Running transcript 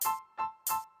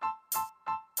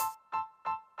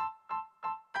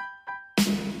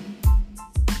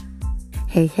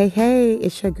Hey,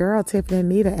 it's your girl, Tiffany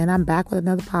Anita, and I'm back with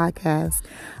another podcast.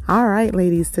 All right,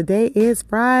 ladies, today is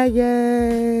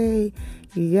Friday.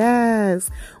 Yes,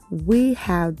 we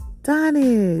have done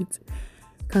it.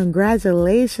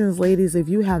 Congratulations, ladies, if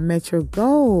you have met your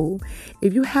goal.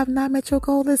 If you have not met your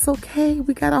goal, it's okay.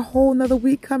 We got a whole nother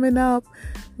week coming up.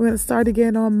 We're going to start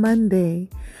again on Monday.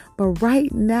 But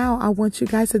right now, I want you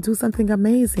guys to do something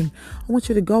amazing. I want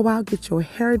you to go out, get your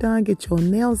hair done, get your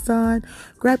nails done,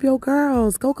 grab your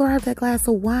girls, go grab that glass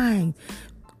of wine,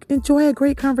 enjoy a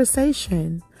great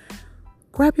conversation,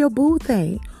 grab your boo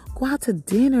thing, go out to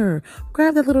dinner,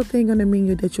 grab that little thing on the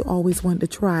menu that you always wanted to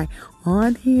try.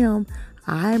 On him,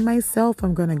 I myself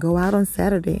am going to go out on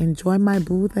Saturday, enjoy my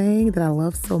boo thing that I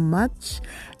love so much.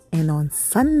 And on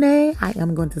Sunday, I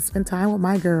am going to spend time with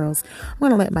my girls. I'm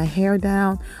going to let my hair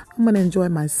down. I'm going to enjoy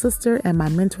my sister and my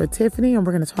mentor, Tiffany. And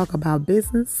we're going to talk about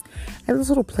business at this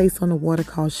little place on the water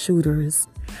called Shooters.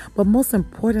 But most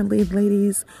importantly,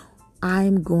 ladies,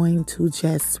 I'm going to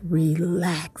just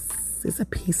relax. It's a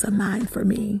peace of mind for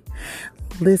me.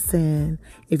 Listen,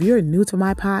 if you're new to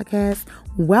my podcast,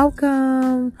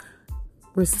 welcome.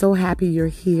 We're so happy you're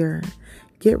here.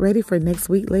 Get ready for next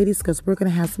week, ladies, because we're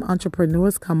going to have some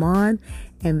entrepreneurs come on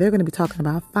and they're going to be talking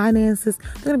about finances.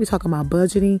 They're going to be talking about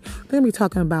budgeting. They're going to be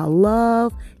talking about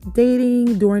love,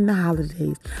 dating during the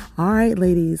holidays. All right,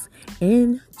 ladies,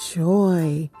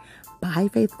 enjoy. Bye,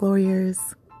 Faith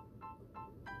Gloriers.